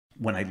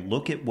when I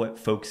look at what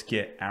folks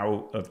get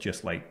out of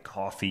just like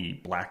coffee,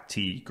 black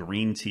tea,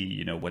 green tea,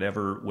 you know,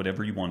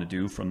 whatever you want to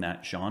do from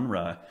that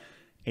genre,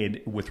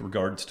 and with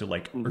regards to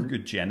like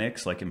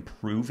ergogenics, like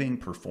improving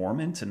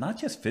performance, and not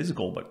just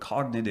physical, but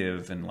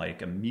cognitive and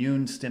like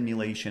immune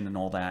stimulation and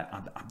all that,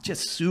 I'm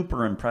just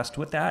super impressed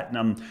with that.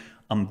 And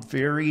I'm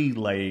very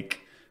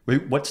like,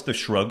 what's the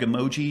shrug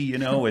emoji? You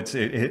know,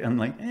 I'm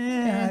like,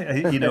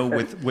 you know,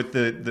 with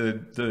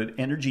the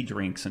energy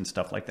drinks and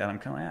stuff like that, I'm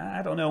kind of like,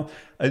 I don't know.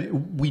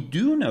 We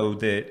do know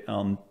that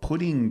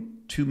putting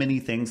too many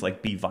things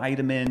like B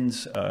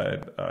vitamins,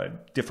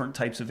 different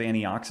types of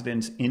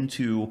antioxidants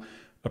into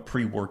a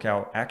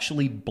pre-workout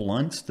actually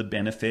blunts the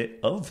benefit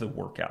of the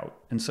workout.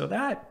 And so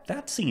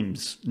that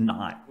seems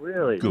not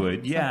really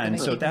good. Yeah. Something And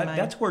to so keep in mind.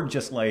 that's where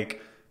just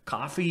like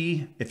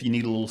coffee, if you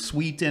need a little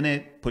sweet in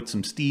it, put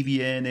some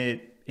stevia in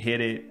it, hit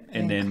it,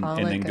 and And then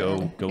call it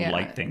go good. Yeah.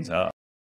 light things up.